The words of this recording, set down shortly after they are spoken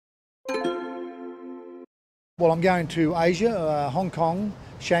Well, I'm going to Asia, Hong Kong,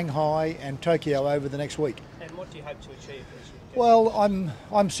 Shanghai and Tokyo over the next week. And what do you hope to achieve as you do? Well,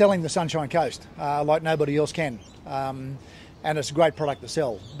 I'm selling the Sunshine Coast like nobody else can, and it's a great product to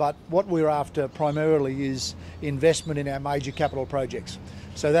sell. But what we're after primarily is investment in our major capital projects.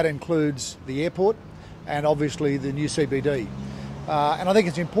 So that includes the airport and obviously the new CBD. And I think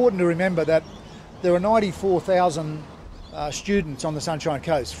it's important to remember that there are 94,000 students on the Sunshine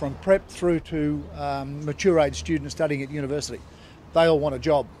Coast, from prep through to mature age students studying at university. They all want a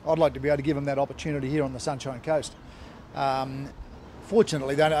job. I'd like to be able to give them that opportunity here on the Sunshine Coast.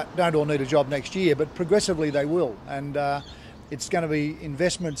 Fortunately, they don't all need a job next year, but progressively they will. And it's going to be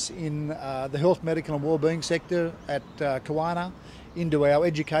investments in the health, medical and wellbeing sector at Kawana, into our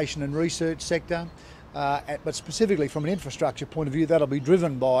education and research sector, but specifically from an infrastructure point of view, that'll be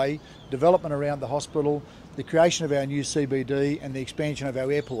driven by development around the hospital, the creation of our new CBD and the expansion of our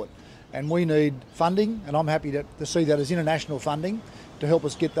airport. And we need funding, and I'm happy to see that as international funding to help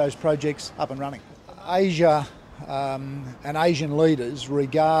us get those projects up and running. Asia and Asian leaders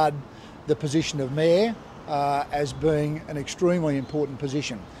regard the position of mayor as being an extremely important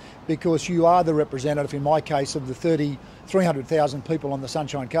position, because you are the representative, in my case, of the 300,000 people on the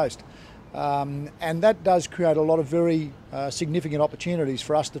Sunshine Coast. And that does create a lot of very significant opportunities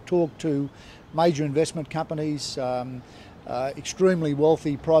for us to talk to major investment companies, extremely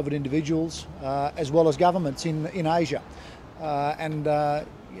wealthy private individuals, as well as governments in Asia.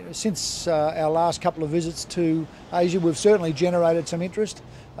 Since our last couple of visits to Asia, we've certainly generated some interest.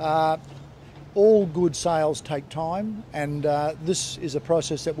 All good sales take time, and this is a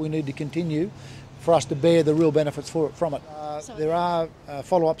process that we need to continue for us to bear the real benefits from it. There are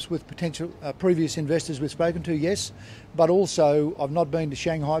follow-ups with potential previous investors we've spoken to, yes, but also I've not been to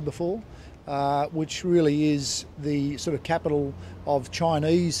Shanghai before, which really is the sort of capital of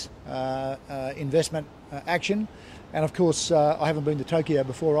Chinese investment action. And of course, I haven't been to Tokyo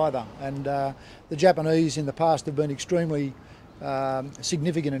before either. And the Japanese in the past have been extremely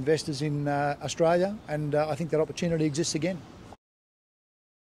significant investors in Australia, and I think that opportunity exists again.